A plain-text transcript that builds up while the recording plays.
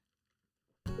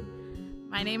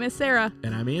My name is Sarah.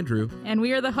 And I'm Andrew. And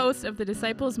we are the hosts of the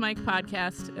Disciples Mike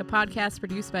podcast, a podcast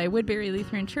produced by Woodbury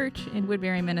Lutheran Church in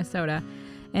Woodbury, Minnesota.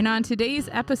 And on today's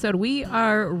episode, we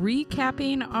are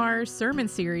recapping our sermon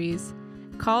series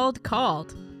called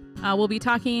Called. We'll be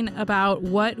talking about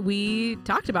what we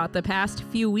talked about the past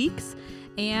few weeks,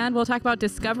 and we'll talk about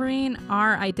discovering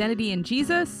our identity in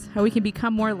Jesus, how we can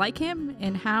become more like him,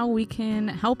 and how we can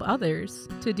help others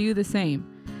to do the same.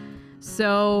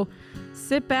 So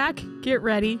sit back, get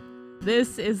ready.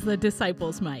 This is the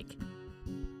Disciples Mike.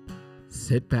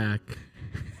 Sit back,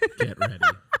 get ready.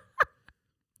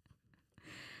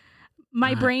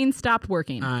 My brain stopped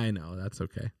working. I know, that's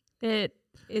okay.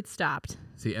 It stopped.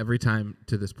 See, every time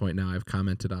to this point now, I've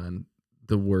commented on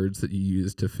the words that you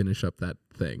use to finish up that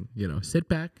thing. You know, sit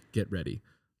back, get ready.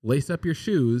 Lace up your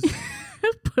shoes.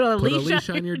 Put a leash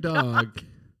on your dog.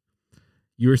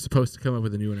 You were supposed to come up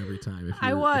with a new one every time. If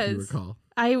you recall.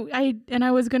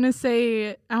 I was going to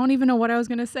say, I don't even know what I was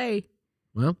going to say.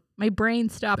 Well, my brain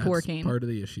stopped that's working. Part of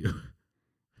the issue.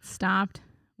 Stopped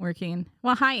working.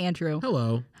 Well, hi, Andrew.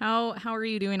 Hello. How are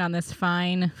you doing on this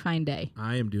fine day?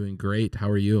 I am doing great. How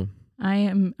are you? I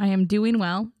am doing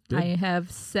well. Good. I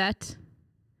have set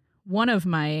one of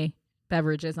my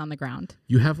beverages on the ground.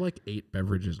 You have like 8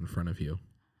 beverages in front of you.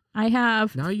 I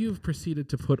have. Now you've proceeded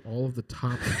to put all of the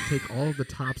tops, take all of the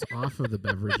tops off of the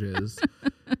beverages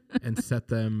and set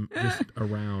them just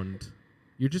around.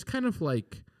 You're just kind of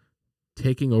like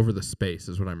taking over the space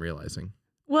is what I'm realizing.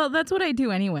 Well, that's what I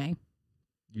do anyway.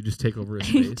 You just take over a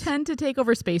space? I tend to take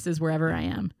over spaces wherever I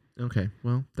am. Okay.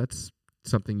 Well, that's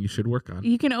something you should work on.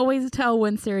 You can always tell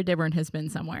when Sarah Dibburn has been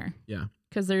somewhere. Yeah.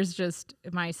 Because there's just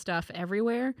my stuff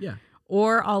everywhere. Yeah.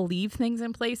 Or I'll leave things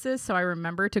in places so I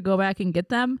remember to go back and get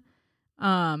them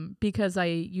because I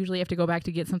usually have to go back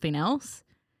to get something else.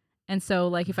 And so,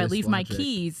 like, if I leave my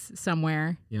keys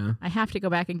somewhere, I have to go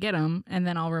back and get them, and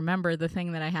then I'll remember the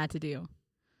thing that I had to do.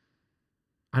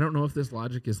 I don't know if this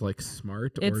logic is, like,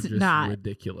 smart or just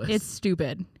ridiculous. It's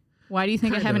stupid. Why do you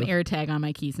think I have an AirTag on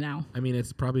my keys now? I mean,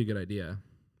 it's probably a good idea.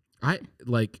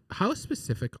 How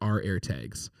specific are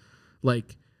AirTags?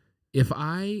 Like, if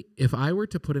I were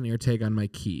to put an AirTag on my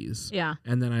keys,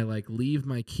 and then I like leave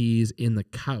my keys in the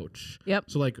couch. Yep.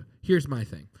 So like, here's my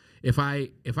thing. If I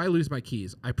lose my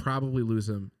keys, I probably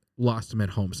lost them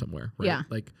at home somewhere. Right? Yeah.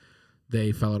 Like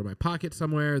they fell out of my pocket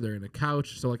somewhere. They're in a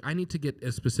couch. So like, I need to get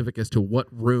as specific as to what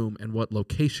room and what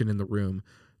location in the room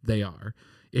they are.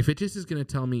 If it just is going to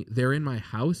tell me they're in my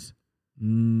house,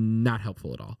 not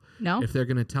helpful at all. No. If they're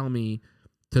going to tell me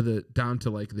down to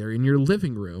like they're in your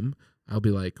living room, I'll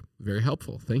be like, very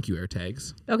helpful. Thank you,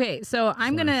 AirTags. Okay, so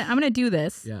I'm gonna do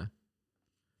this. Yeah.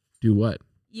 Do what?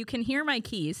 You can hear my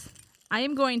keys. I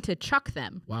am going to chuck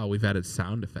them. Wow, we've added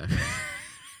sound effects.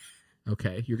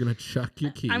 Okay, you're gonna chuck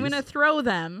your keys. I'm gonna throw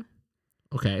them.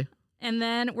 Okay. And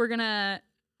then I'm gonna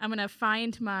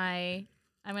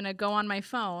go on my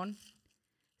phone.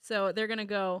 So they're gonna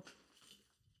go.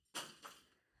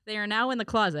 They are now in the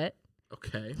closet.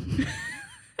 Okay.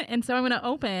 And so I'm gonna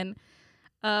open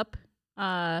up.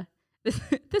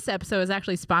 This episode is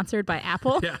actually sponsored by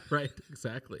Apple. Yeah, right.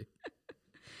 Exactly.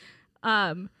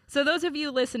 So those of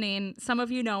you listening, some of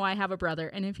you know I have a brother,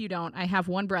 and if you don't, I have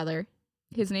one brother.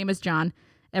 His name is John.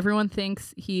 Everyone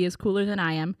thinks he is cooler than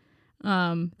I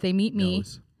am. They meet me,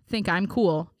 think I'm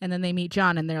cool, and then they meet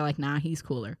John, and they're like, nah, he's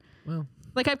cooler. Well,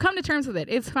 like I've come to terms with it.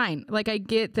 It's fine. Like I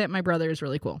get that my brother is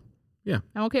really cool. Yeah,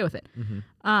 I'm okay with it.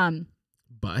 Mm-hmm.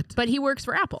 But he works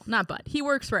for Apple. He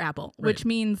works for Apple, right. Which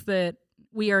means that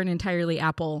we are an entirely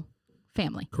Apple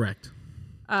family. Correct.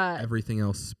 Everything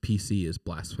else PC is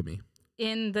blasphemy.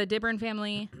 In the Dibburn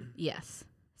family, yes.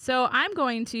 So I'm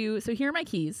going to, here are my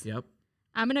keys. Yep.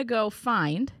 I'm going to go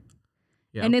find,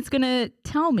 yep. And it's going to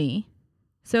tell me.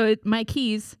 So my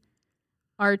keys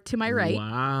are to my right.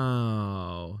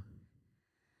 Wow.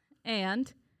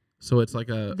 And so it's like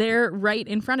they're right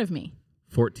in front of me.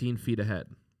 14 feet ahead.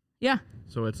 Yeah.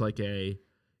 So it's like a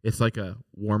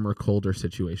warmer, colder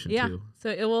situation too. So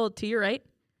it will to your right,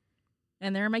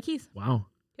 and there are my keys. Wow.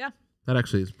 Yeah. That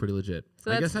actually is pretty legit.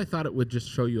 So I guess I thought it would just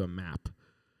show you a map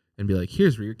and be like,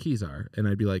 here's where your keys are. And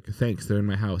I'd be like, thanks, they're in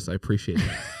my house. I appreciate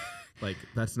that. Like,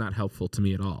 that's not helpful to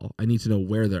me at all. I need to know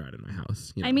where they're at in my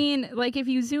house. You know? I mean, like if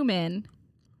you zoom in,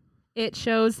 it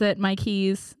shows that my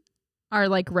keys are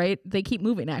like right. They keep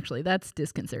moving, actually. That's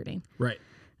disconcerting. Right.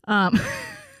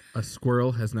 A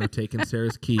squirrel has now taken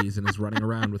Sarah's keys and is running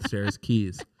around with Sarah's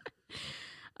keys.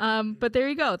 But there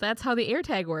you go. That's how the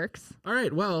AirTag works. All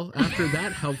right. Well, after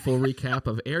that helpful recap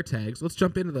of AirTags, let's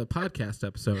jump into the podcast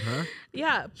episode, huh?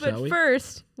 Yeah. But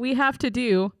first, we have to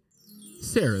do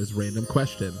Sarah's random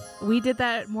question. We did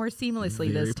that more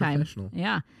seamlessly Very this time. professional.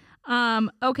 Yeah.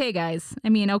 Okay, guys. I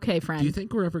mean, okay, friend. Do you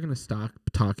think we're ever going to stop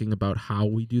talking about how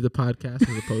we do the podcast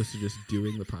as opposed to just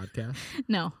doing the podcast?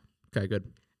 No. Okay, good.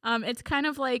 It's kind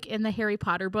of like in the Harry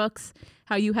Potter books,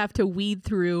 how you have to weed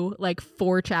through like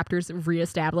 4 chapters of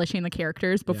reestablishing the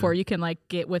characters before you can like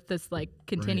get with this, like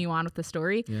continue on with the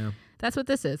story. Yeah. That's what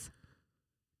this is.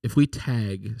 If we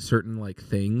tag certain like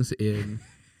things in,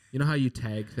 you know how you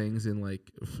tag things in like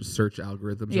search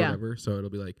algorithms or whatever? So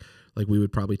it'll be like we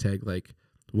would probably tag like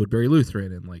Woodbury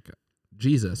Lutheran and like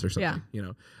Jesus or something, you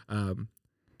know?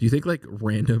 Do you think like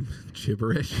random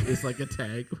gibberish is like a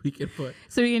tag we can put?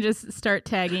 So we can just start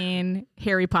tagging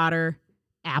Harry Potter,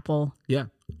 Apple. Yeah.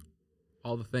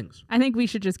 All the things. I think we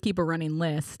should just keep a running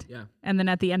list. Yeah. And then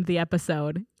at the end of the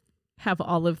episode, have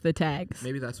all of the tags.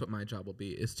 Maybe that's what my job will be,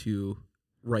 is to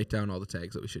write down all the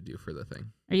tags that we should do for the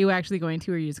thing. Are you actually going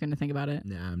to, or are you just going to think about it?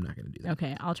 Nah, I'm not going to do that.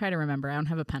 Okay, I'll try to remember. I don't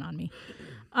have a pen on me.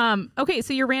 Okay,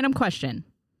 so your random question.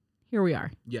 Here we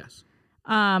are. Yes.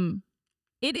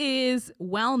 It is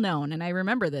well known, and I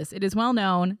remember this. It is well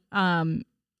known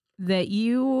that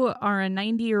you are a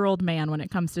 90-year-old man when it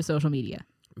comes to social media.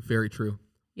 Very true.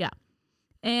 Yeah.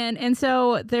 And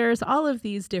so there's all of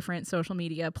these different social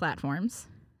media platforms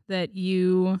that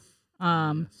you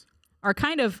Yes. are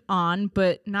kind of on,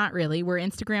 but not really. We're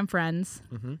Instagram friends.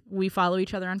 Mm-hmm. We follow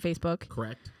each other on Facebook.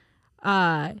 Correct.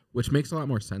 Uh, Which makes a lot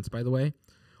more sense, by the way.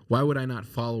 Why would I not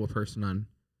follow a person on...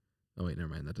 Oh, wait, never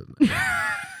mind. That doesn't...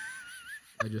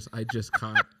 I just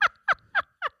caught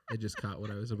what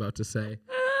I was about to say.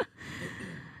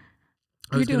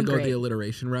 I was going to go the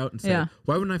alliteration route and say,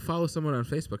 why wouldn't I follow someone on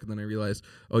Facebook? And then I realized,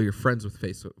 oh, you're friends with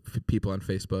Facebook people on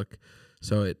Facebook.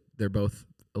 So they're both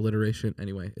alliteration.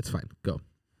 Anyway, it's fine. Go.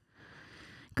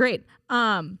 Great.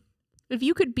 If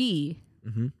you could be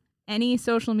any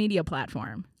social media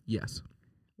platform, yes,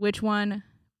 which one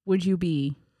would you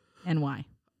be and why?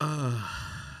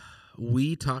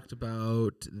 We talked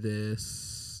about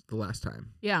this the last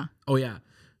time. Yeah. Oh, yeah.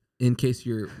 In case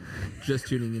you're just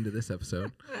tuning into this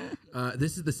episode,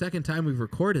 this is the second time we've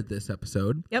recorded this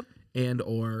episode. Yep. And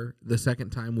or the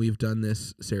second time we've done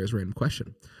this Sarah's random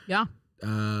question. Yeah.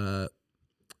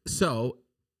 So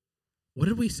what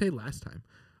did we say last time?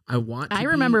 I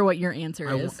remember what your answer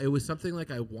is. It was something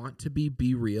like, I want to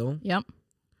be real. Yep.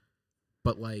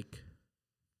 But like,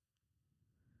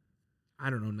 I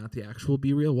don't know, not the actual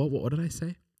be real. What did I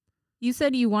say? You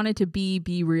said you wanted to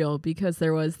be real because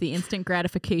there was the instant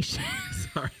gratification.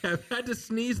 Sorry, I've had to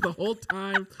sneeze the whole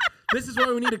time. This is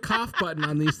why we need a cough button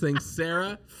on these things,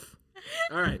 Sarah.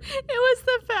 All right. It was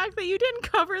the fact that you didn't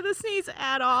cover the sneeze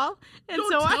at all. And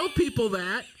Don't tell people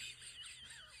that.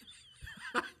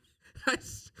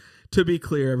 To be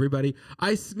clear, everybody,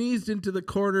 I sneezed into the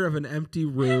corner of an empty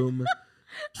room,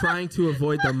 trying to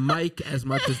avoid the mic as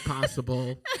much as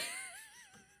possible.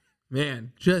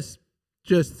 Man, just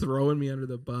throwing me under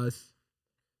the bus.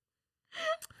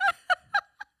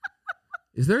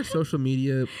 Is there a social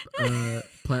media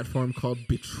platform called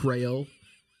Betrayal?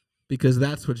 Because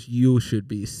that's what you should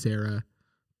be, Sarah.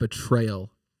 Betrayal.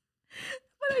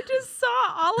 But I just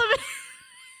saw all of it.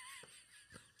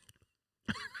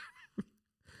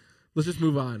 Let's just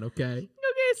move on, okay?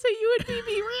 Okay, so you would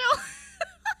be real.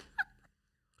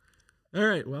 All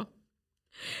right, well,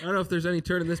 I don't know if there's any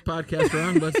turning this podcast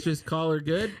around. Let's just call her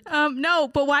good. No,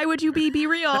 but why would you be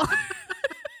real?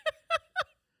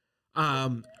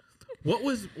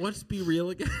 What's be real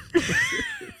again?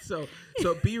 so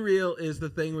be real is the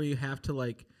thing where you have to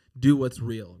like do what's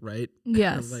real, right?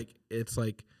 Yes. Like it's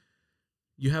like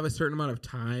you have a certain amount of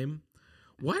time.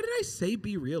 Why did I say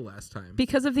be real last time?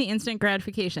 Because of the instant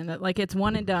gratification that like it's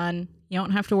one and done. You don't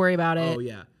have to worry about it. Oh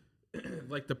yeah.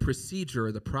 Like the procedure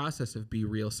or the process of be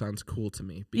real sounds cool to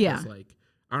me because like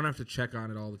I don't have to check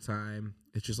on it all the time.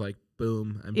 It's just like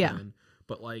boom, I'm done.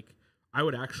 But like I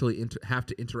would actually have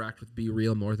to interact with be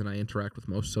real more than I interact with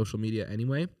most social media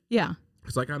anyway. Yeah.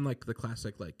 It's like I'm like the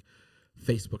classic like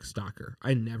Facebook stalker.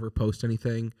 I never post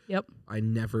anything. Yep. I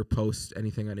never post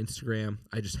anything on Instagram.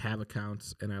 I just have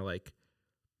accounts and I like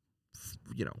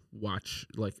watch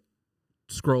like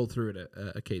scroll through it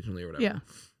occasionally or whatever. Yeah.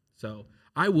 So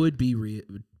I would be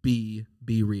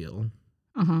real.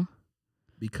 Uh-huh.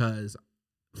 Because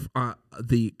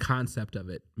the concept of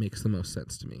it makes the most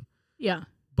sense to me. Yeah.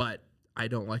 But I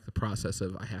don't like the process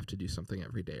of I have to do something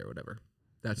every day or whatever.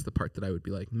 That's the part that I would be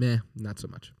like, meh, not so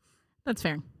much. That's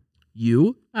fair.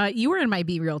 You? You were in my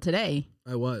Be Real today.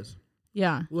 I was.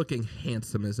 Yeah. Looking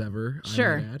handsome as ever.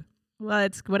 Sure. Well,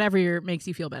 it's whatever makes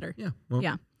you feel better. Yeah. Well.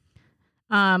 Yeah.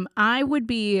 I would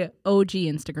be OG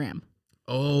Instagram.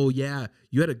 Oh, yeah.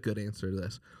 You had a good answer to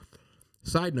this.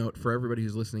 side note for everybody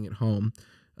who's listening at home,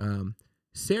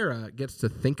 Sarah gets to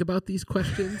think about these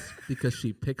questions because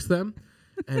she picks them,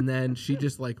 and then she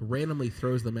just like randomly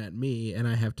throws them at me, and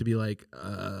I have to be like,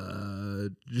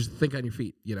 just think on your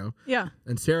feet, you know? Yeah.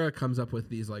 And Sarah comes up with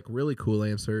these like really cool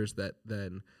answers that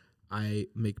then I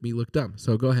make me look dumb.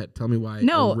 So go ahead, tell me why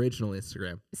original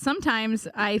Instagram. Sometimes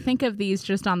I think of these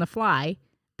just on the fly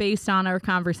based on our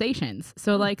conversations.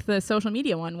 So like the social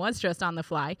media one was just on the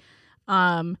fly.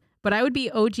 But I would be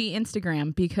OG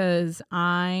Instagram because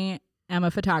I am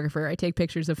a photographer. I take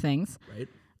pictures of things. Right.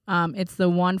 It's the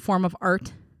one form of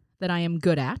art that I am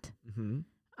good at.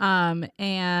 Mm-hmm.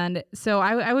 And so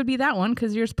I would be that one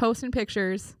because you're just posting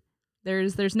pictures.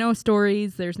 There's no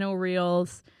stories. There's no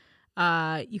reels.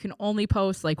 You can only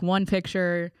post like one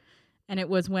picture. And it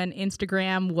was when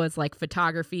Instagram was like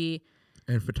photography.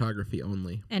 And photography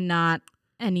only. And not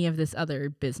any of this other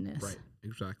business. Right.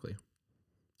 Exactly.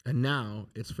 And now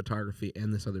it's photography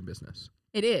and this other business.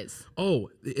 It is. Oh,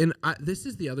 and this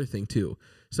is the other thing too.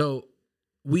 So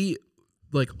we,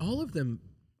 like, all of them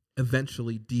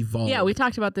eventually devolve. Yeah, we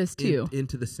talked about this too.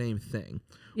 Into the same thing.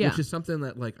 Yeah. Which is something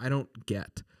that, like, I don't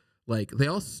get. Like, they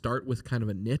all start with kind of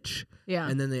a niche. Yeah.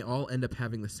 And then they all end up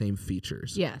having the same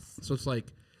features. Yes. So it's like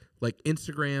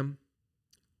Instagram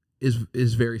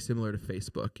is very similar to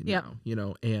Facebook now, you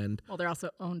know, and well, they're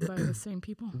also owned by the same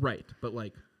people. Right. But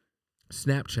like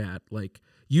Snapchat, like,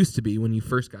 used to be when you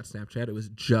first got Snapchat, it was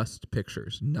just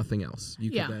pictures, nothing else.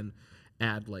 You could then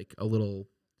add like a little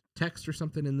text or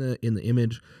something in the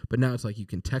image, but now it's like you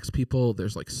can text people,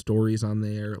 there's like stories on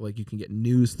there, like you can get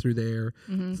news through there.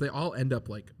 Mm-hmm. So they all end up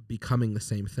like becoming the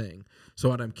same thing. So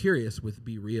what I'm curious with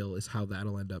Be Real is how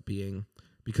that'll end up being,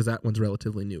 because that one's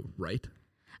relatively new, right?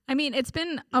 I mean, it's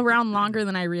been around longer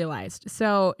than I realized.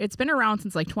 So it's been around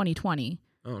since like 2020.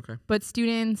 Oh, okay. But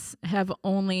students have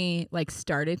only like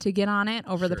started to get on it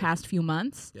over the past few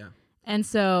months. Yeah. And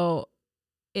so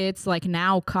it's like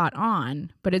now caught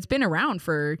on, but it's been around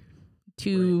for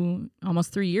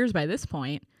almost 3 years by this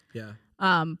point. Yeah.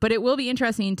 But it will be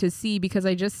interesting to see because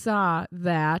I just saw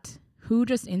that who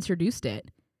just introduced it.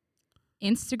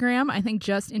 Instagram, I think,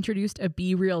 just introduced a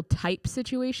Be Real type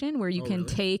situation where you can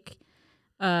take.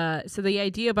 So the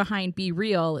idea behind Be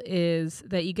Real is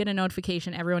that you get a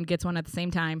notification, everyone gets one at the same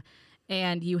time,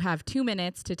 and you have 2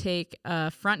 minutes to take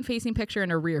a front-facing picture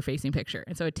and a rear-facing picture.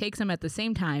 And so it takes them at the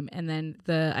same time, and then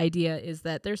the idea is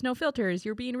that there's no filters,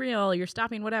 you're being real, you're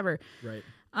stopping whatever. Right.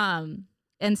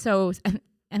 And so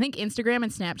I think Instagram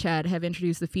and Snapchat have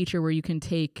introduced the feature where you can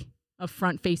take a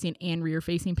front-facing and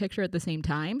rear-facing picture at the same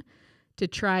time to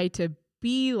try to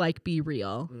be like Be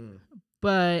Real.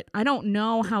 But I don't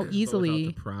know how easily.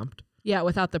 Without the prompt. Yeah,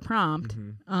 without the prompt.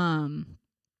 Mm-hmm.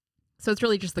 So it's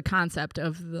really just the concept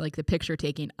of the picture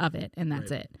taking of it, and that's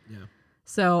it. Yeah.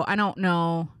 So I don't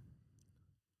know.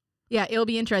 Yeah, it'll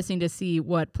be interesting to see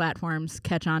what platforms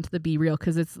catch on to the Be Real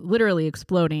because it's literally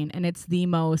exploding, and it's the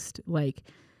most like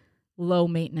low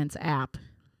maintenance app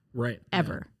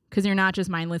ever because you're not just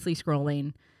mindlessly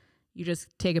scrolling. You just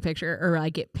take a picture, or I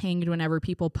get pinged whenever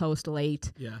people post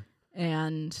late. Yeah.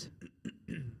 And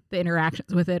the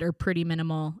interactions with it are pretty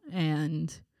minimal.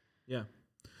 And yeah,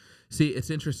 see, it's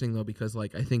interesting though because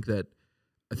like I think that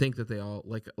they all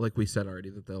like we said already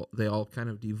that they all kind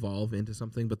of devolve into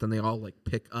something, but then they all like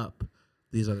pick up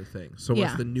these other things. So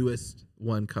once the newest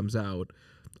one comes out,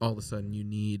 all of a sudden you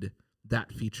need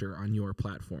that feature on your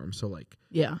platform. So like,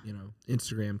 you know,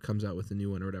 Instagram comes out with a new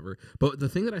one or whatever. But the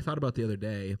thing that I thought about the other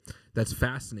day that's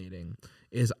fascinating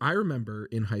is I remember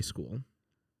in high school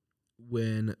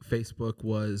when Facebook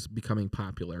was becoming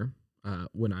popular,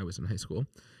 when I was in high school,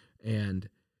 and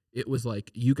it was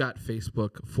like you got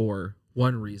Facebook for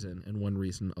one reason and one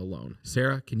reason alone.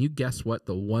 Sarah, can you guess what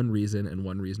the one reason and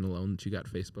one reason alone that you got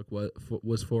Facebook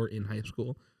was for in high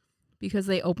school? Because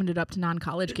they opened it up to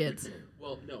non-college kids.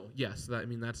 Well, no, yes,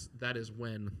 that's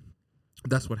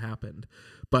what happened.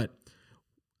 But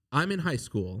I'm in high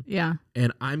school. Yeah.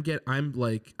 And I'm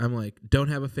like, don't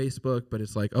have a Facebook, but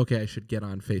it's like, okay, I should get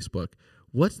on Facebook.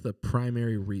 What's the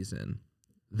primary reason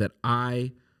that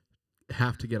I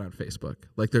have to get on Facebook?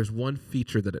 Like, there's one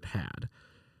feature that it had.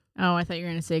 Oh, I thought you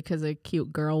were going to say because a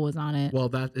cute girl was on it. Well,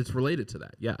 it's related to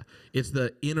that. Yeah. It's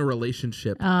the in a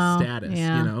relationship status,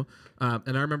 you know?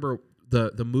 And I remember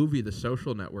the movie, The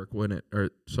Social Network,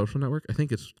 Social Network? I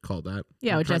think it's called that.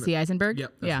 Yeah, with Jesse Eisenberg.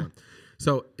 Yep. Yeah.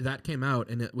 So that came out,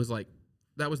 and it was like,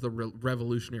 that was the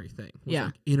revolutionary thing. It was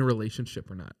like, in a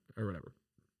relationship or not, or whatever.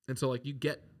 And so like you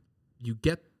get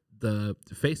the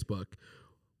Facebook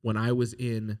when I was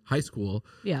in high school.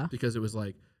 Yeah. Because it was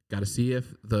like, got to see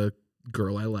if the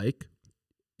girl I like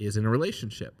is in a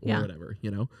relationship or whatever, you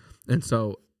know? And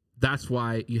so that's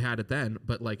why you had it then.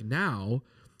 But like now,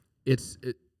 it's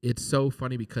so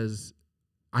funny because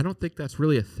I don't think that's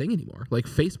really a thing anymore. Like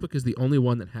Facebook is the only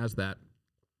one that has that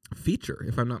feature,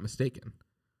 if I'm not mistaken.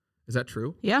 Is that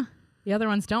true? Yeah. The other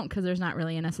ones don't because there's not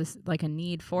really a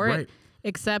need for Right. it,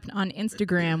 except on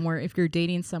Instagram, where if you're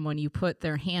dating someone, you put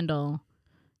their handle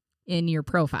in your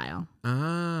profile.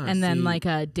 And then see. like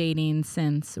a dating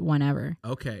since whenever.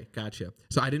 Okay, gotcha.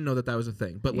 So I didn't know that was a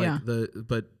thing. But like Yeah.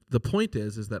 the point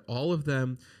is that all of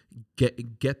them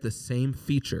get the same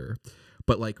feature,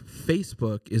 but like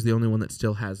Facebook is the only one that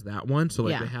still has that one. So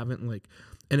like Yeah. they haven't like,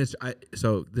 and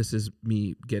so this is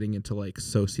me getting into like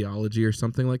sociology or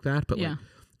something like that. But Yeah. like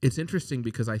it's interesting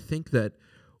because I think that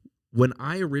when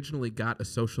I originally got a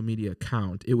social media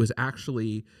account, it was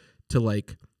actually to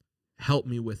like help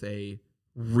me with a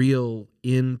real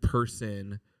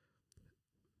in-person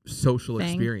social Thing.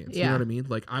 experience. You Yeah. know what I mean?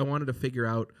 Like I wanted to figure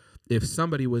out if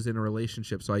somebody was in a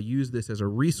relationship. So I used this as a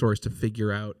resource to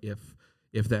figure out if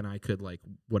then I could like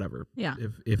whatever. Yeah.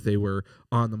 If they were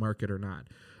on the market or not.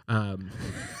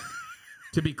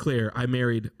 To be clear, I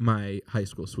married my high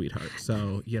school sweetheart.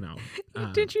 So, you know.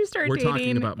 Did you start we're talking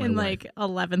dating about my in wife. like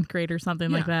 11th grade or something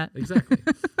like Yeah, that? Exactly.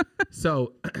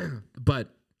 So,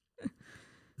 but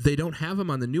they don't have them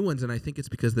on the new ones, and I think it's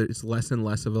because it's less and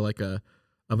less of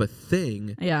a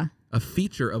thing, Yeah. a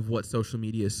feature of what social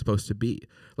media is supposed to be.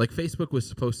 Like Facebook was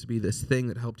supposed to be this thing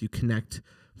that helped you connect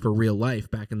for real life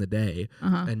back in the day,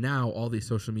 and now all these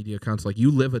social media accounts, like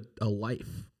you live a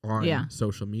life on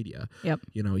social media. Yep.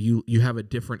 You know, you have a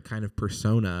different kind of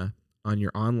persona on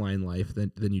your online life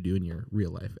than you do in your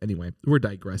real life. Anyway, we're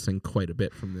digressing quite a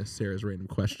bit from this Sarah's random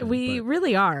question. We but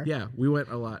really are. yeah, we went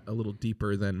a little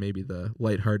deeper than maybe the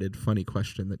lighthearted, funny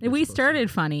question that We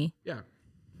started funny. Yeah,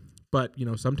 but you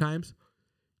know, sometimes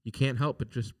you can't help but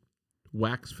just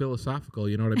wax philosophical.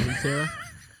 You know what I mean, Sarah?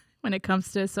 When it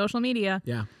comes to social media.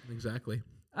 Yeah, exactly.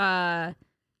 Yeah,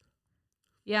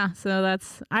 so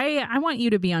that's I want you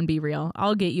to be on Be Real.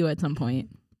 I'll get you at some point.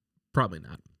 Probably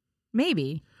not.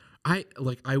 Maybe. I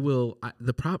will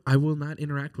not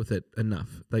interact with it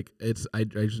enough. Like I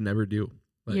just never do.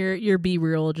 Like, your Be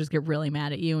Real will just get really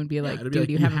mad at you and be like, it'll dude,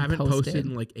 be you haven't posted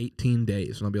in like 18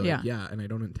 days. And I'll be like, Yeah. yeah, and I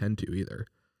don't intend to either.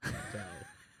 So,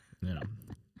 you know.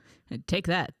 Take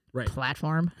that, Right.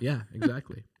 platform. Yeah,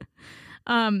 exactly.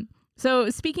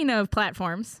 So speaking of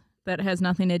platforms, that has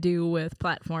nothing to do with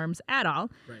platforms at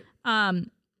all. Right.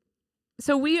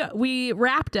 So we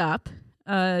wrapped up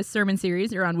a sermon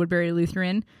series around Woodbury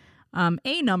Lutheran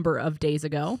a number of days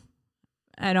ago.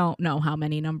 I don't know how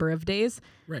many number of days.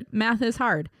 Right. Math is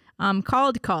hard.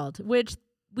 Called, which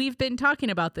we've been talking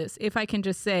about this. If I can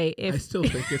just say, I still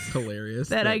think it's hilarious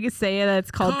that I could say that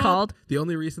it's called. The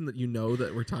only reason that you know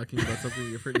that we're talking about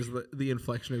something different is the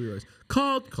inflection of your voice.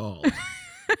 Called.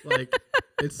 Like,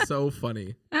 it's so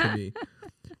funny to me.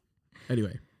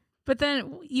 Anyway. But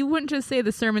then you wouldn't just say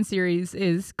the sermon series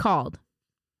is called.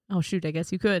 Oh, shoot, I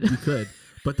guess you could. You could.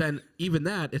 But then even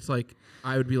that, it's like,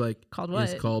 I would be like, Called what?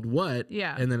 It's called what?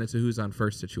 Yeah. And then it's a who's on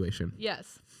first situation.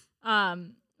 Yes.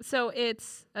 So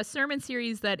it's a sermon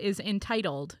series that is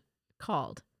entitled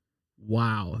Called.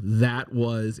 Wow. That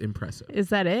was impressive. Is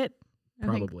that it?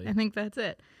 Probably. I think that's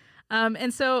it.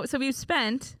 And so we've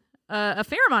spent a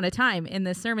fair amount of time in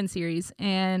this sermon series.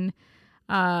 And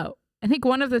I think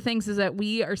one of the things is that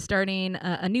we are starting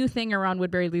a new thing around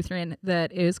Woodbury Lutheran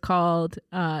that is called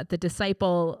the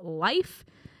Disciple Life,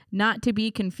 not to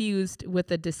be confused with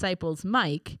the Disciples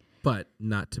Mic. But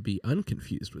not to be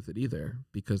unconfused with it either,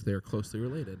 because they're closely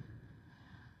related.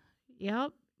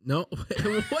 Yep. No,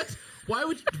 what? Why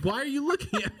are you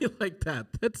looking at me like that?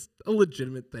 That's a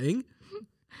legitimate thing.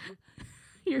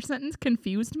 Your sentence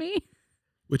confused me.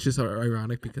 Which is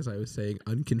ironic because I was saying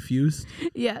unconfused.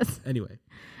 Yes. Anyway.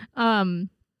 And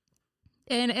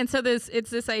so it's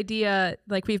this idea,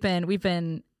 like we've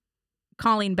been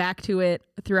calling back to it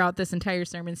throughout this entire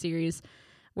sermon series,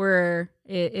 where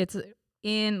it's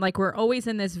in, like, we're always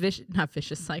in this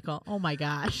vicious cycle. Oh my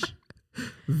gosh.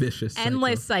 Vicious cycle.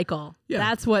 Endless cycle. Yeah.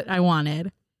 That's what I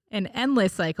wanted. An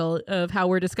endless cycle of how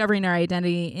we're discovering our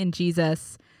identity in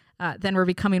Jesus. Then we're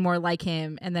becoming more like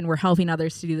him, and then we're helping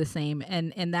others to do the same.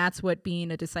 And that's what being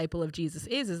a disciple of Jesus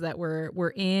is that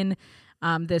we're in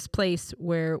this place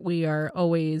where we are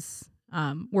always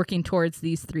working towards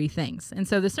these three things. And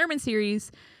so the sermon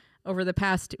series over the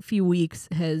past few weeks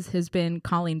has been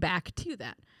calling back to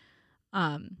that.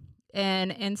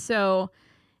 And so,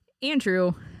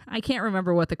 Andrew, I can't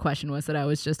remember what the question was that I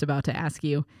was just about to ask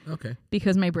you. Okay.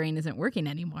 Because my brain isn't working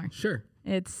anymore. Sure.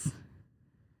 It's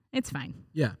fine.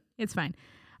 Yeah. It's fine.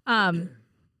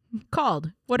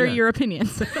 Called. What are your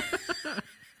opinions?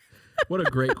 What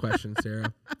a great question,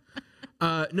 Sarah.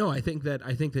 No, I think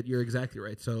that you're exactly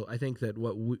right. So I think that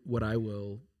what I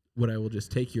will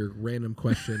just take your random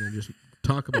question and just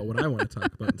talk about what I want to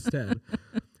talk about instead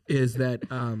is that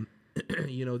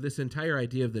this entire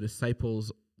idea of the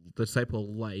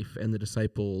disciple life and the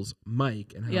disciples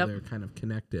Mike and how they're kind of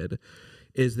connected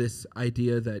is this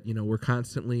idea that we're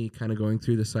constantly kind of going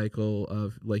through the cycle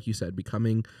of, like you said,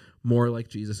 becoming more like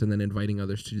Jesus and then inviting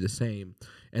others to do the same,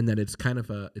 and that it's kind of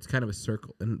a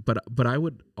circle. And but I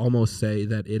would almost say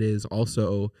that it is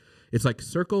also, it's like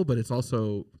circle, but it's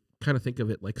also kind of think of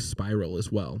it like spiral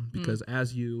as well, because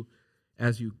as you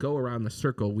go around the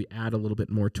circle, we add a little bit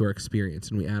more to our experience,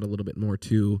 and we add a little bit more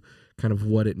to kind of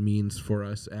what it means for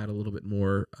us, add a little bit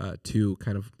more to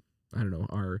kind of, I don't know,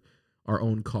 our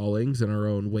own callings and our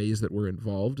own ways that we're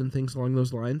involved and things along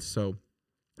those lines. So,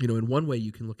 in one way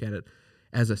you can look at it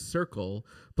as a circle,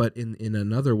 but in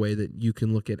another way that you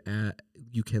can look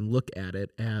at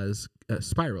it as a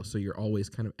spiral. So you're always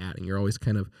kind of adding, you're always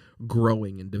kind of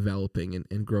growing and developing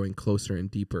and growing closer and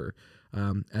deeper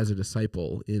as a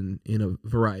disciple in a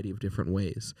variety of different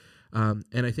ways.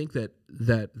 And I think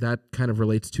that kind of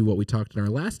relates to what we talked in our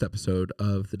last episode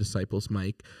of the Disciples,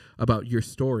 Mike, about your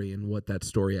story and what that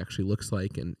story actually looks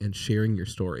like, and sharing your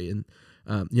story. And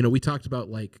we talked about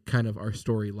like kind of our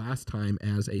story last time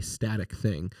as a static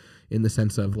thing, in the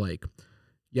sense of like,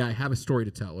 yeah, I have a story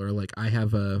to tell, or like I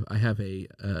have a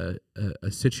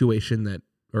situation that,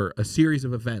 or a series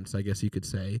of events, I guess you could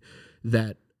say,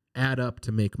 that add up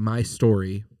to make my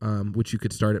story, which you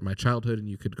could start at my childhood and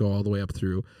you could go all the way up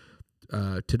through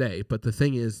today. But the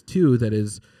thing is too, that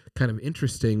is kind of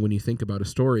interesting when you think about a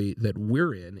story that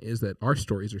we're in, is that our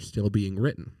stories are still being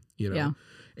written,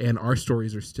 and our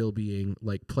stories are still being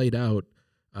like played out,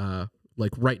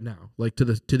 like right now, like to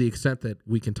the extent that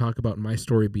we can talk about my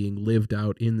story being lived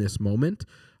out in this moment,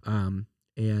 and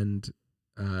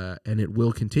it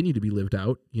will continue to be lived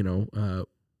out,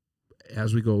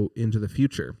 as we go into the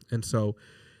future. And so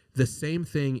the same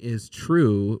thing is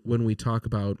true when we talk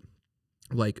about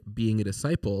like being a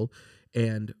disciple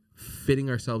and fitting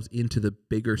ourselves into the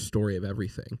bigger story of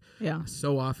everything. Yeah.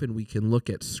 So often we can look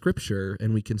at scripture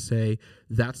and we can say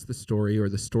that's the story, or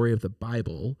the story of the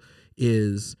Bible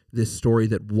is this story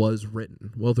that was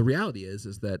written. Well, the reality is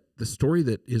that the story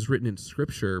that is written in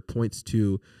scripture points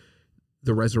to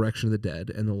the resurrection of the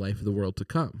dead and the life of the world to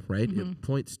come, right? Mm-hmm. It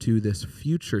points to this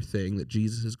future thing that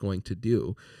Jesus is going to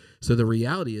do. So the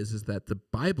reality is that the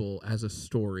Bible as a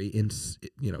story,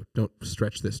 don't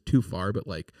stretch this too far, but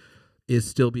like, is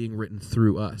still being written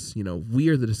through us. We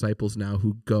are the disciples now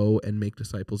who go and make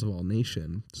disciples of all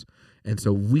nations. And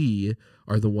so we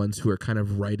are the ones who are kind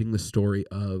of writing the story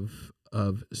of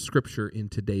scripture in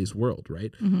today's world,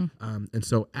 right? Mm-hmm. And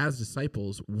so as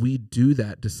disciples, we do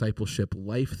that discipleship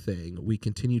life thing. We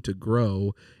continue to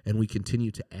grow and we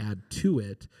continue to add to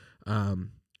it.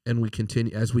 And we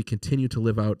continue to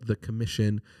live out the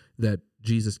commission that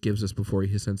Jesus gives us before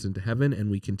he ascends into heaven.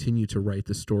 And we continue to write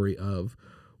the story of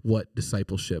what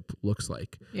discipleship looks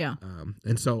like. Yeah.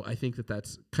 And so I think that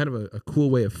that's kind of a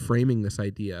cool way of framing this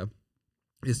idea,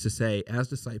 is to say, as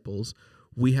disciples,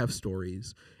 we have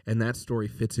stories, and that story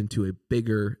fits into a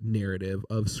bigger narrative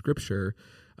of Scripture.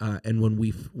 And when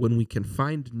we can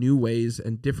find new ways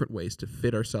and different ways to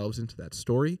fit ourselves into that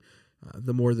story,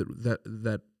 the more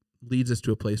that leads us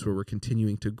to a place where we're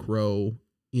continuing to grow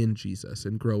in Jesus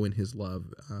and grow in his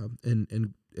love,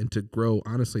 and to grow,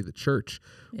 honestly, the church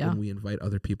when we invite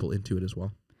other people into it as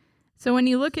well. So when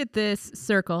you look at this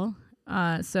circle,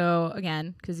 so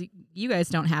again, because you guys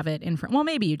don't have it in front. Well,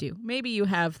 maybe you do. Maybe you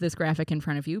have this graphic in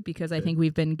front of you, because I think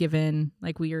we've been given,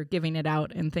 like we are giving it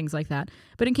out and things like that.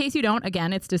 But in case you don't,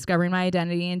 again, it's discovering my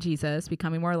identity in Jesus,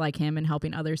 becoming more like him, and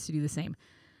helping others to do the same.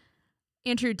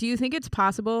 Andrew, do you think it's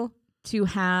possible to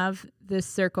have this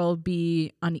circle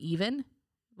be uneven?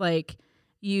 Like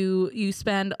you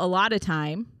spend a lot of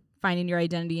time finding your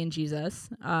identity in Jesus,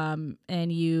 and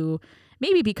you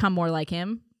maybe become more like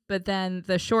him, but then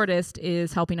the shortest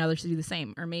is helping others to do the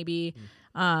same. Or maybe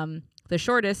the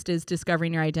shortest is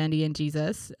discovering your identity in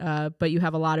Jesus, but you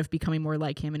have a lot of becoming more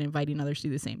like him and inviting others to do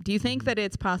the same. Do you think that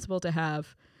it's possible to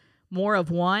have more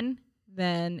of one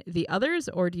than the others?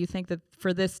 Or do you think that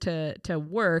for this to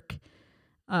work,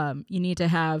 you need to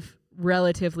have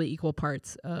relatively equal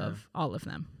parts of all of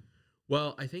them?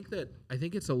 Well, I think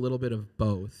it's a little bit of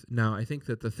both. Now, I think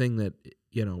that the thing that,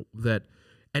 that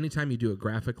anytime you do a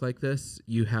graphic like this,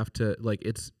 you have to, like,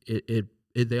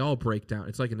 they all break down.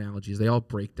 It's like analogies. They all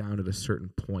break down at a certain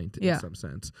point in some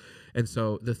sense. And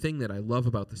so the thing that I love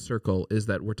about the circle is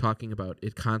that we're talking about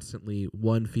it constantly.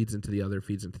 One feeds into the other,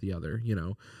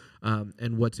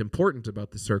 and what's important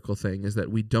about the circle thing is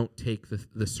that we don't take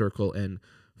the circle and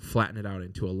flatten it out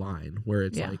into a line where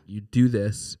it's Yeah. like you do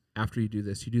this, after you do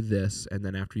this, you do this, and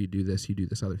then after you do this, you do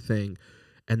this other thing,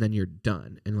 and then you're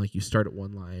done. And like you start at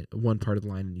one part of the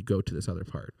line and you go to this other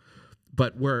part.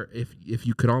 But where if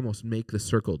you could almost make the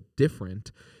circle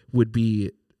different would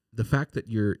be the fact that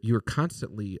you're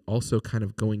constantly also kind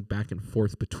of going back and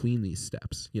forth between these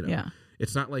steps, you know. Yeah.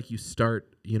 It's not like you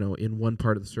start, you know, in one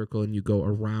part of the circle and you go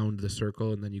around the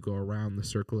circle and then you go around the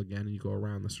circle again and you go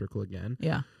around the circle again.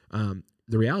 Yeah.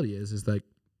 The reality is like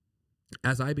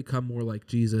as I become more like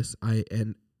Jesus, I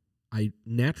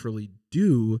naturally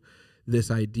do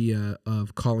this idea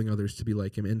of calling others to be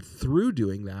like him. And through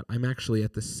doing that, I'm actually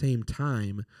at the same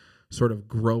time sort of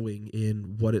growing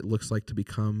in what it looks like to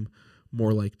become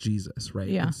more like Jesus, right?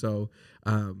 Yeah. And so,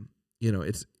 you know,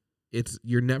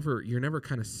 you're never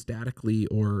kind of statically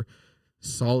or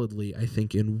solidly, I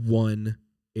think, in one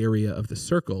area of the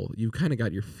circle. You kind of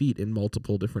got your feet in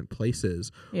multiple different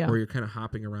places, Yeah. or you're kind of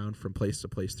hopping around from place to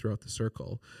place throughout the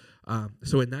circle.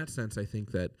 So in that sense, I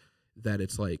think that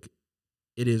it's like,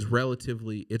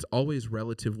 it's always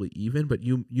relatively even, but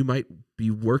you might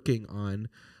be working on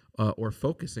or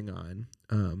focusing on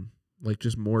like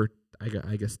just more,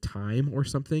 I guess, time or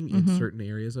something in certain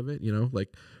areas of it. You know,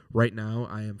 like right now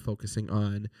I am focusing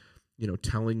on, you know,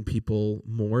 telling people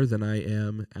more than I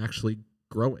am actually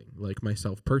growing, like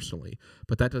myself personally.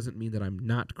 But that doesn't mean that I'm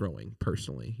not growing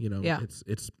personally. You know, Yeah.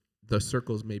 it's the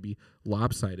circles may be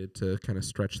lopsided to kind of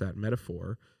stretch that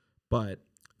metaphor, but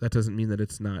that doesn't mean that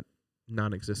it's not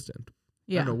non-existent.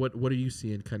 Yeah. I don't know, what do you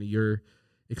see in kind of your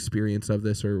experience of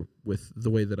this, or with the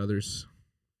way that others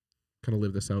kind of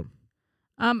live this out?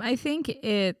 I think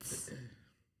it's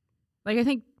like, I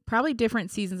think probably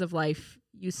different seasons of life,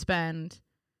 you spend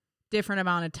different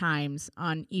amount of times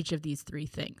on each of these three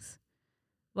things.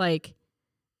 Like,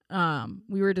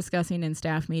 we were discussing in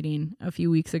staff meeting a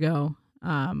few weeks ago.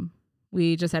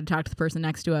 We just had to talk to the person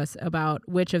next to us about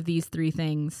which of these three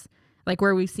things, like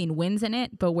where we've seen wins in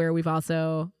it, but where we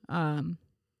also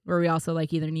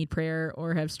like either need prayer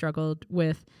or have struggled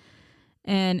with.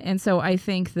 And so I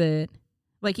think that,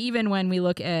 like, even when we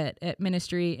look at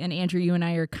ministry, and Andrew, you and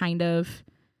I we're kind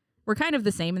of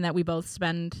the same in that we both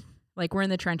spend, like, we're in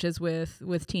the trenches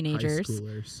with teenagers. High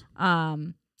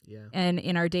schoolers. Yeah. And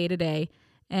in our day to day.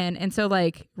 And so,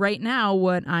 like, right now,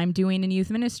 what I'm doing in youth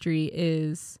ministry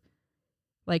is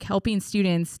like helping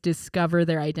students discover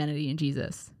their identity in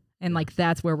Jesus. And like,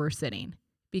 that's where we're sitting,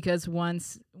 because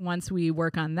once we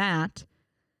work on that,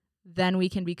 then we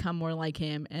can become more like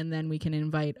him, and then we can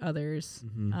invite others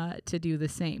to do the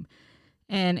same.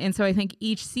 And so I think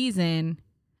each season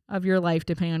of your life,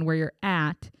 depending on where you're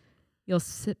at,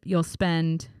 you'll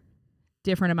spend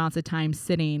different amounts of time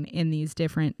sitting in these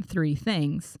different three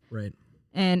things. Right.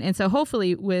 And so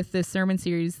hopefully with this sermon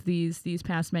series, these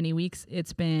past many weeks,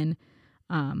 it's been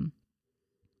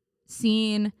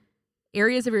seeing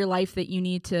areas of your life that you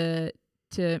need to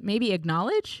maybe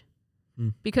acknowledge,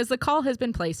 because the call has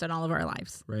been placed on all of our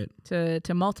lives, right,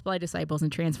 to multiply disciples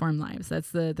and transform lives.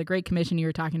 That's the Great Commission you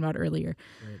were talking about earlier.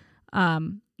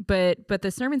 Right. But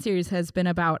the sermon series has been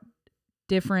about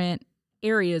different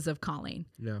areas of calling,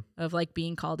 of like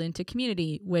being called into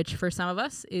community, which for some of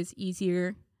us is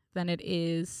easier than it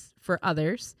is for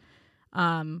others,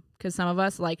 because some of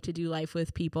us like to do life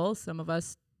with people, some of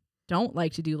us don't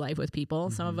like to do life with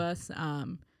people, some of us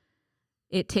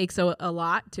it takes a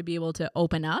lot to be able to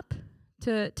open up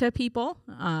to people,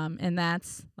 and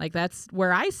that's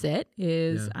where I sit,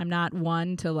 is I'm not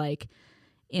one to like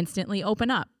instantly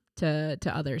open up to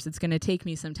others. It's going to take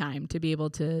me some time to be able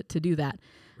to do that.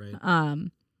 Right.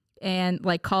 And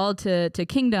like called to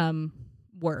kingdom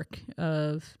work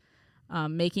of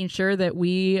making sure that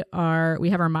we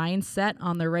have our minds set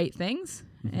on the right things,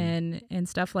 and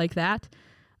stuff like that,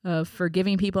 of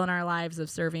forgiving people in our lives, of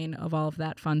serving, of all of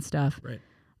that fun stuff. Right.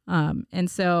 And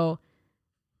so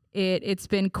it's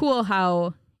been cool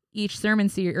how each sermon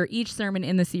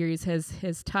in the series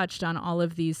has touched on all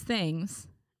of these things,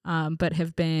 but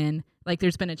have been like,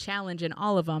 there's been a challenge in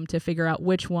all of them to figure out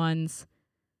which ones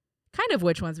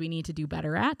we need to do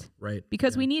better at. Right.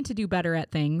 Because we need to do better at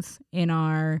things in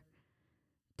our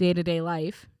day-to-day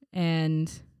life.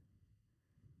 And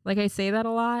like, I say that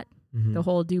a lot, the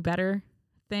whole do better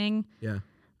thing. Yeah.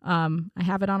 I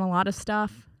have it on a lot of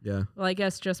stuff. Yeah. Well, I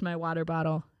guess just my water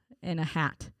bottle and a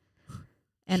hat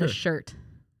and a shirt.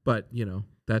 But,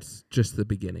 that's just the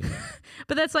beginning.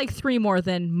 But that's like 3 more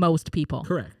than most people.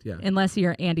 Correct, yeah. Unless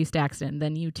you're Andy Staxton,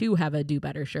 then you too have a do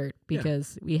better shirt,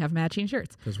 because we have matching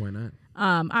shirts. Because why not?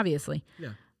 Obviously.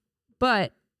 Yeah.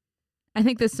 But I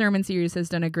think this sermon series has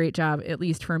done a great job, at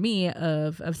least for me,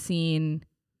 of seeing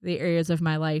the areas of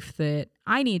my life that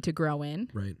I need to grow in.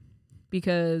 Right.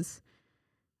 because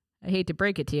I hate to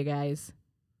break it to you guys,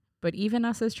 but even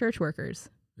us as church workers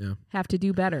have to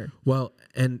do better. Well,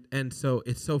 and so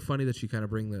it's so funny that you kind of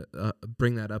bring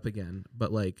that up again,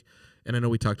 but like, and I know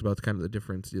we talked about kind of the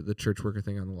difference, the church worker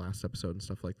thing on the last episode and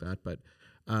stuff like that, but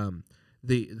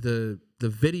the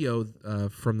video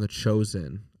from The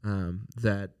Chosen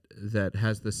that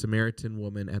has the Samaritan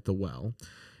woman at the well,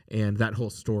 and that whole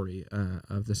story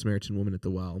of the Samaritan woman at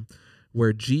the well,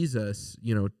 where Jesus,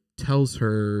 tells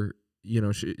her,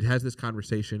 she has this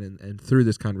conversation, and through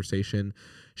this conversation,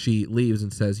 she leaves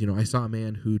and says, I saw a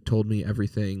man who told me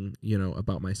everything,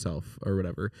 about myself or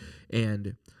whatever.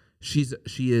 And she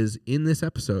is in this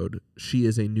episode, she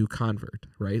is a new convert,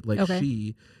 right? Like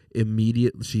she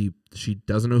immediately, she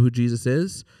doesn't know who Jesus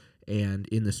is. And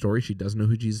in the story, she doesn't know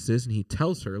who Jesus is. And he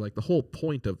tells her, like, the whole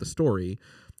point of the story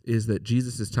is that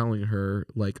Jesus is telling her,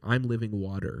 like, I'm living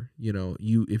water.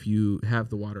 If you have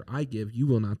the water I give, you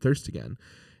will not thirst again.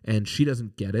 And she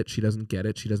doesn't get it. She doesn't get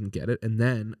it. And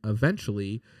then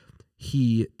eventually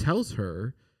he tells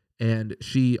her, and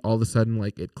she all of a sudden,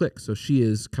 like, it clicks. So she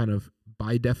is kind of,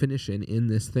 by definition, in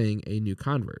this thing, a new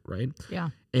convert, right? Yeah.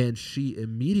 And she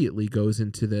immediately goes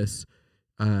into this,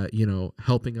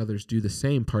 helping others do the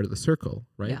same part of the circle,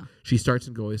 right? Yeah. She starts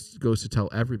and goes to tell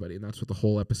everybody. And that's what the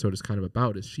whole episode is kind of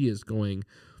about, is she is going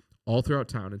all throughout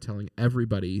town and telling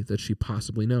everybody that she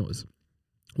possibly knows.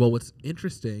 Well, what's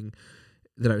interesting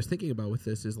that I was thinking about with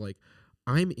this is, like,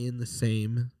 I'm in the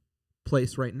same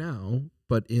place right now,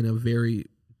 but in a very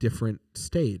different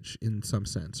stage in some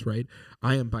sense, right?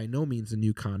 I am by no means a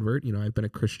new convert. I've been a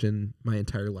Christian my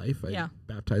entire life. I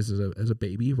baptized as a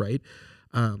baby, right?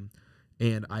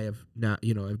 And I have not,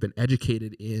 I've been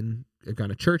educated I've gone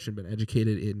to church and been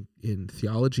educated in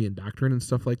theology and doctrine and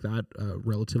stuff like that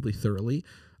relatively thoroughly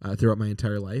throughout my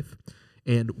entire life.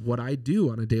 And what I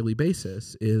do on a daily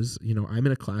basis is, I'm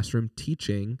in a classroom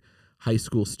teaching high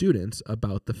school students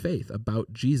about the faith,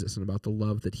 about Jesus, and about the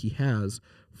love that he has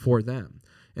for them.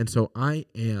 And so I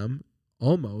am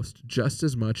almost just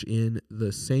as much in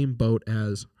the same boat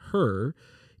as her,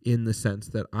 in the sense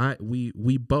that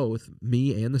we both,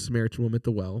 me and the Samaritan woman at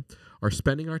the well, are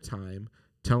spending our time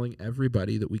telling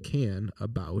everybody that we can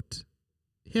about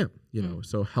him,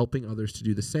 so helping others to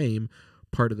do the same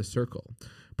part of the circle.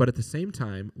 But at the same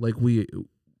time, like,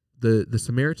 the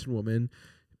Samaritan woman,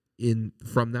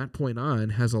 from that point on,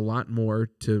 has a lot more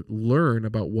to learn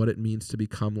about what it means to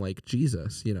become like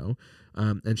Jesus,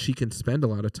 and she can spend a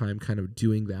lot of time kind of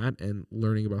doing that and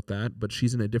learning about that, but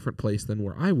she's in a different place than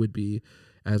where I would be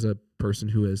as a person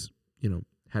who has,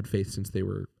 had faith since they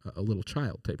were a little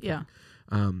child type thing.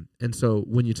 And so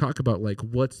when you talk about, like,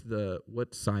 what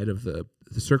side of the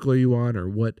circle are you on, or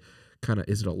what kind of,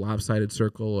 is it a lopsided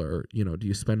circle, or, do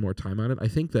you spend more time on it? I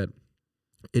think that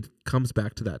it comes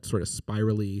back to that sort of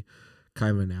spirally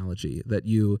kind of analogy that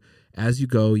as you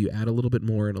go, you add a little bit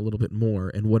more and a little bit more,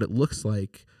 and what it looks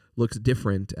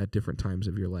different at different times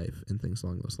of your life and things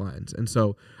along those lines. And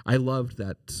so I loved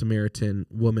that Samaritan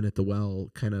woman at the well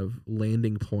kind of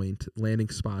landing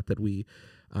spot that we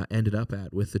ended up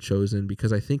at with The Chosen,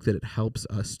 because I think that it helps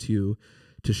us to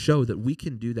show that we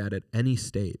can do that at any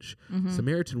stage. Mm-hmm.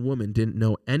 Samaritan woman didn't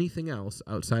know anything else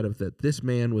outside of that. This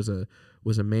man was a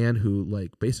man who,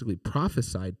 like, basically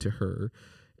prophesied to her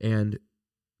and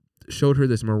showed her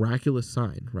this miraculous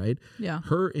sign, right? Yeah.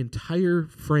 Her entire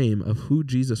frame of who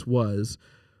Jesus was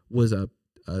a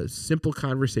simple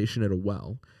conversation at a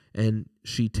well, and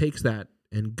she takes that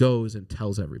and goes and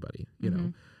tells everybody,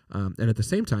 know. And at the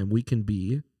same time, we can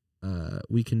be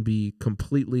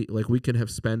completely, like, we can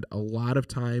have spent a lot of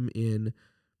time in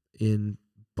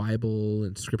Bible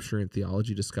and scripture and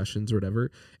theology discussions or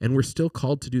whatever, and we're still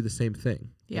called to do the same thing.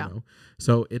 Yeah.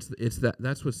 So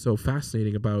that's what's so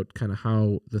fascinating about kind of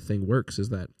how the thing works, is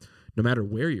that no matter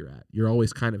where you're at, you're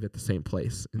always kind of at the same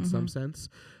place in some sense.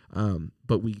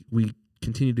 But we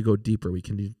continue to go deeper. We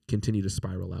can continue to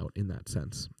spiral out in that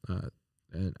sense.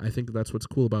 And I think that's what's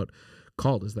cool about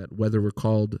Called, is that whether we're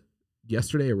called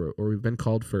yesterday or we've been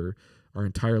called for our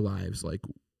entire lives, like,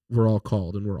 we're all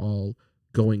called and we're all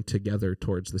going together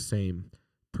towards the same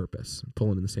purpose,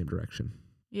 pulling in the same direction.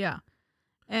 Yeah.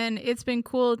 And it's been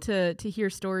cool to hear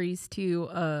stories too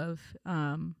of,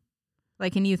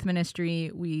 like, in youth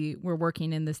ministry, we're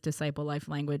working in this disciple life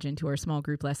language into our small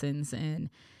group lessons, and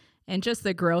just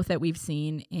the growth that we've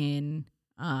seen in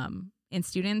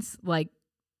students, like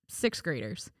 6th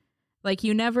graders. Like,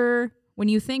 when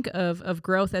you think of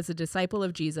growth as a disciple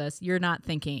of Jesus, you're not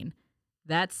thinking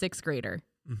that 6th grader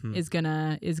is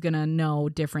gonna know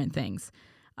different things.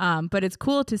 But it's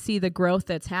cool to see the growth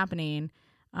that's happening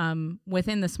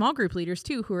within the small group leaders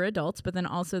too, who are adults, but then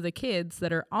also the kids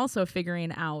that are also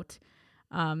figuring out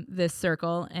this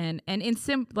circle and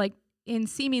in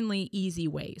seemingly easy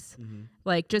ways, Mm-hmm.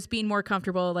 like just being more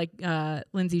comfortable. Like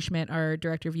Lindsay Schmidt, our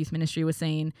director of youth ministry, was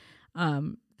saying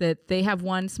that they have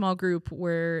one small group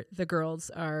where the girls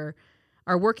are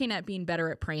working at being better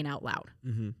at praying out loud.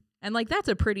 Mm-hmm. And like that's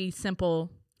a pretty simple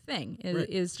thing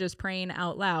is just praying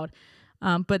out loud.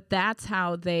 But that's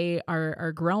how they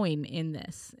are growing in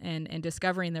this and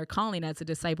discovering their calling as a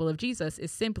disciple of Jesus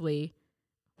is simply,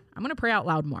 I'm going to pray out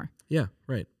loud more. Yeah,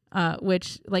 right.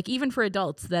 Which like even for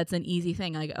adults, that's an easy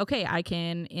thing. Like, okay, I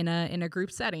can in a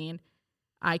group setting,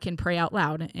 I can pray out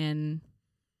loud and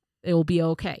it will be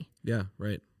okay. Yeah,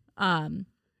 right. Um,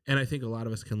 And I think a lot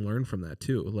of us can learn from that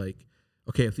too. Like,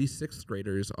 okay, if these sixth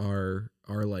graders are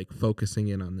like focusing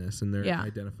in on this and they're Yeah.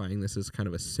 identifying this as kind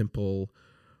of a simple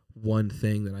one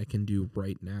thing that I can do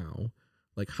right now,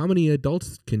 like how many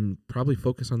adults can probably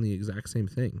focus on the exact same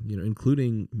thing,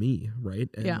 including me, right?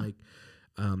 And Yeah. like,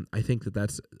 I think that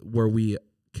that's where we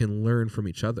can learn from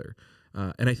each other.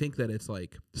 And I think that it's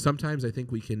like, sometimes I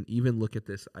think we can even look at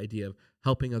this idea of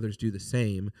helping others do the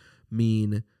same,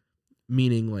 meaning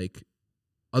like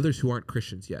others who aren't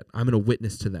Christians yet. I'm going to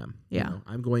witness to them. Yeah.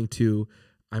 I'm going to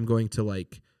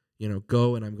like,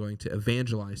 go and I'm going to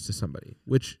evangelize to somebody,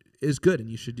 which is good and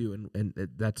you should do. And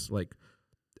that's like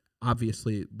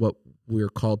obviously what we're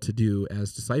called to do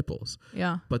as disciples.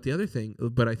 yeah. But I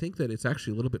think that it's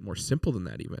actually a little bit more simple than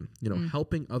that even.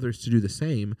 Helping others to do the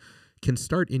same can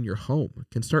start in your home,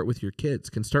 can start with your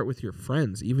kids, can start with your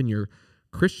friends, even your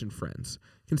Christian friends,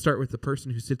 can start with the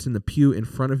person who sits in the pew in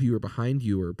front of you or behind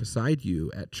you or beside you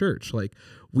at church. Like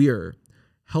we are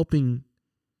helping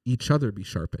each other be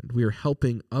sharpened. We are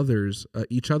helping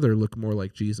each other look more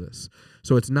like Jesus.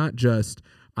 So it's not just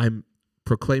I'm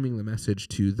proclaiming the message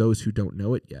to those who don't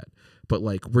know it yet, but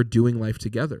like we're doing life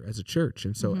together as a church.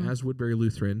 And so as Woodbury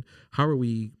Lutheran, how are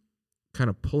we kind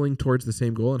of pulling towards the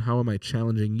same goal, and how am I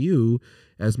challenging you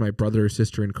as my brother or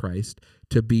sister in Christ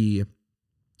to be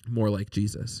more like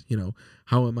Jesus?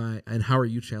 How are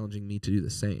you challenging me to do the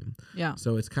same? Yeah.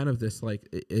 So it's kind of this like,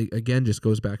 it again, just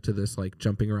goes back to this like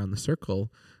jumping around the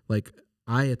circle. Like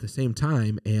I, at the same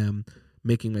time, am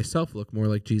making myself look more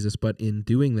like Jesus, but in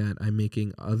doing that,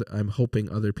 I'm hoping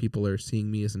other people are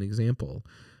seeing me as an example.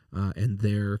 And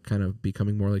they're kind of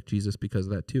becoming more like Jesus because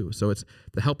of that too. So it's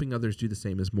the helping others do the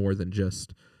same is more than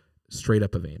just straight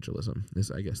up evangelism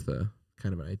is, I guess, the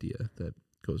kind of an idea that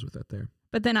goes with that there.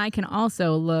 But then I can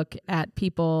also look at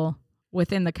people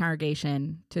within the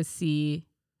congregation to see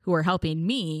who are helping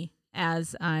me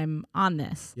as I'm on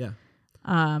this. Yeah.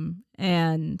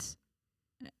 And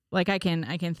like I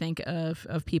can think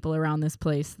of people around this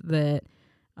place that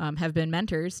have been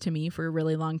mentors to me for a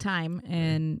really long time.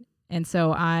 And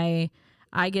so I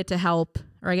get to help,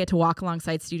 or I get to walk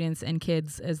alongside students and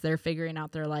kids as they're figuring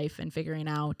out their life and figuring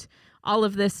out all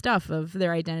of this stuff of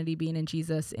their identity being in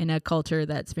Jesus in a culture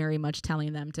that's very much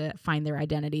telling them to find their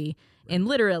identity in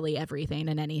literally everything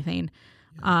and anything,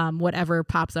 whatever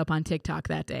pops up on TikTok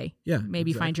that day. Yeah,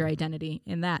 maybe exactly. find your identity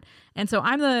in that. And so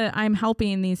I'm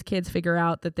helping these kids figure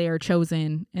out that they are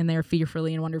chosen and they're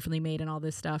fearfully and wonderfully made and all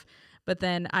this stuff. But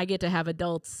then I get to have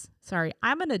adults. Sorry,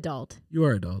 I'm an adult. You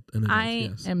are an adult. I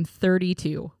yes. am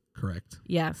 32. Correct.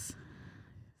 Yes.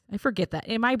 I forget that.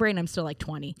 In my brain, I'm still like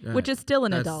 20, which is still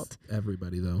an That's adult.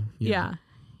 Everybody, though. Yeah.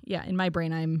 Yeah. In my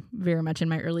brain, I'm very much in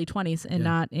my early 20s and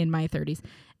not in my 30s.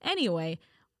 Anyway,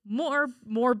 more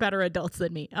better adults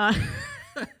than me.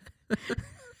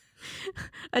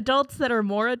 Adults that are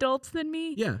more adults than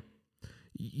me. Yeah.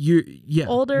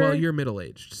 Older. Well, you're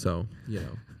middle-aged, so,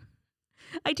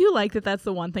 I do like that that's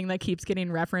the one thing that keeps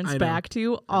getting referenced back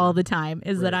to all the time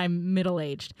is that I'm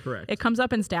middle-aged. Correct. It comes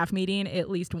up in staff meeting at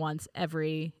least once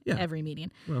every meeting.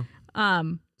 Well,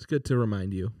 it's good to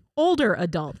remind you. Older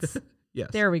adults.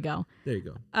 Yes. There we go. There you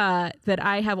go. That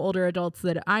I have older adults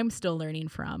that I'm still learning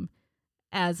from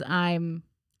as I'm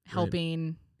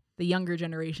helping the younger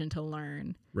generation to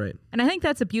learn. Right. And I think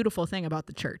that's a beautiful thing about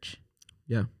the church.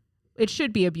 Yeah. It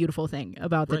should be a beautiful thing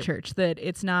about the church, that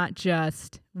it's not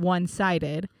just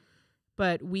one-sided,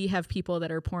 but we have people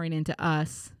that are pouring into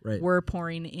us. Right. We're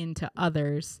pouring into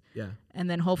others. Yeah. And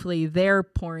then hopefully they're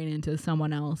pouring into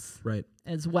someone else Right.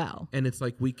 as well. And it's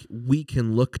like we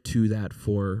can look to that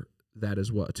for that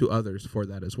as well, to others for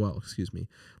that as well, excuse me.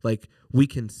 Like we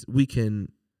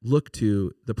can look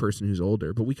to the person who's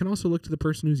older, but we can also look to the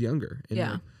person who's younger and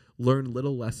like, learn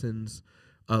little lessons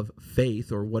of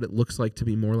faith or what it looks like to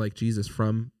be more like Jesus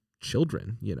from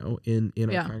children, in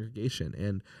our congregation.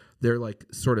 And they're like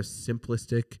sort of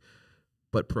simplistic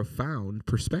but profound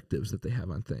perspectives that they have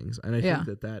on things. And I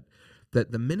think that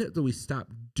the minute that we stop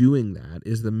doing that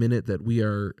is the minute that we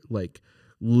are like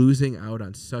losing out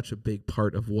on such a big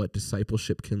part of what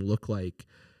discipleship can look like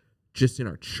just in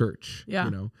our church. Yeah.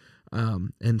 You know?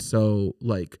 And so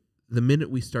like the minute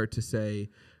we start to say,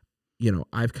 you know,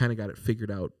 I've kind of got it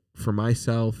figured out for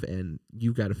myself and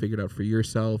you got to figure it out for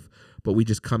yourself, but we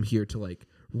just come here to like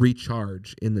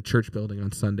recharge in the church building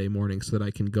on Sunday morning so that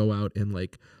I can go out and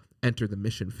like enter the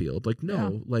mission field. Like,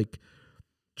 no, like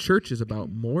church is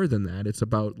about more than that. It's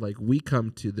about like we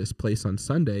come to this place on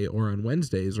Sunday or on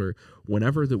Wednesdays or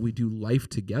whenever that we do life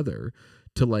together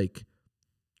to like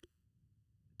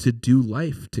to do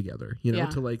life together, you know,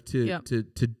 to like to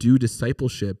do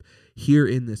discipleship here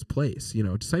in this place. You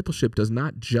know, discipleship does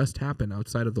not just happen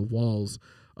outside of the walls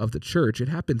of the church. It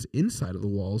happens inside of the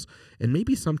walls and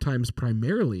maybe sometimes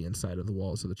primarily inside of the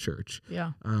walls of the church.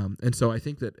 Yeah. And so I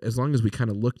think that as long as we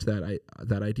kind of looked at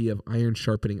that idea of iron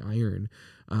sharpening iron,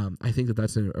 I think that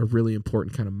that's a really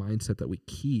important kind of mindset that we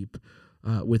keep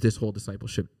with this whole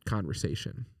discipleship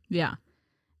conversation. Yeah.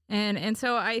 And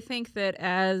so I think that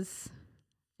as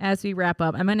we wrap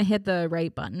up, I'm going to hit the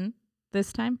right button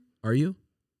this time. Are you?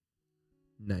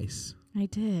 Nice. I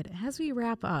did. As we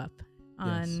wrap up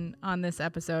on this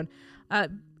episode,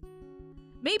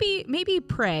 maybe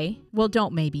pray. Well,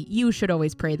 don't maybe. You should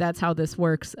always pray. That's how this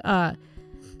works.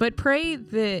 But pray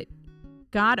that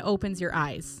God opens your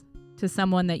eyes to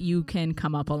someone that you can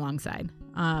come up alongside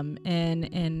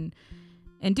and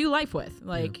do life with.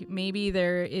 Like maybe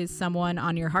there is someone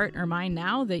on your heart or mind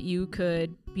now that you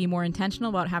could be more intentional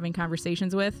about having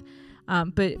conversations with.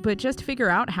 But just figure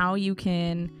out how you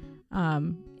can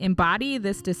embody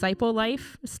this disciple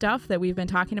life stuff that we've been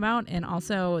talking about, and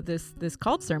also this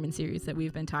cult sermon series that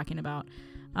we've been talking about,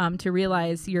 to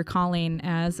realize your calling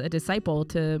as a disciple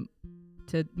to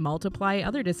multiply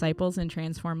other disciples and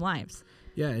transform lives.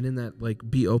 Yeah, and in that, like,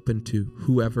 be open to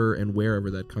whoever and wherever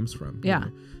that comes from. Yeah. You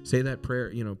know? Say that prayer,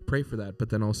 you know, pray for that, but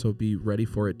then also be ready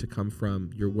for it to come from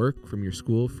your work, from your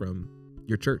school, from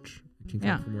your church. It can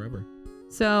come from wherever.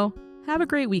 So have a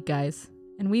great week, guys,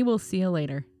 and we will see you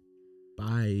later.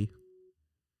 Bye.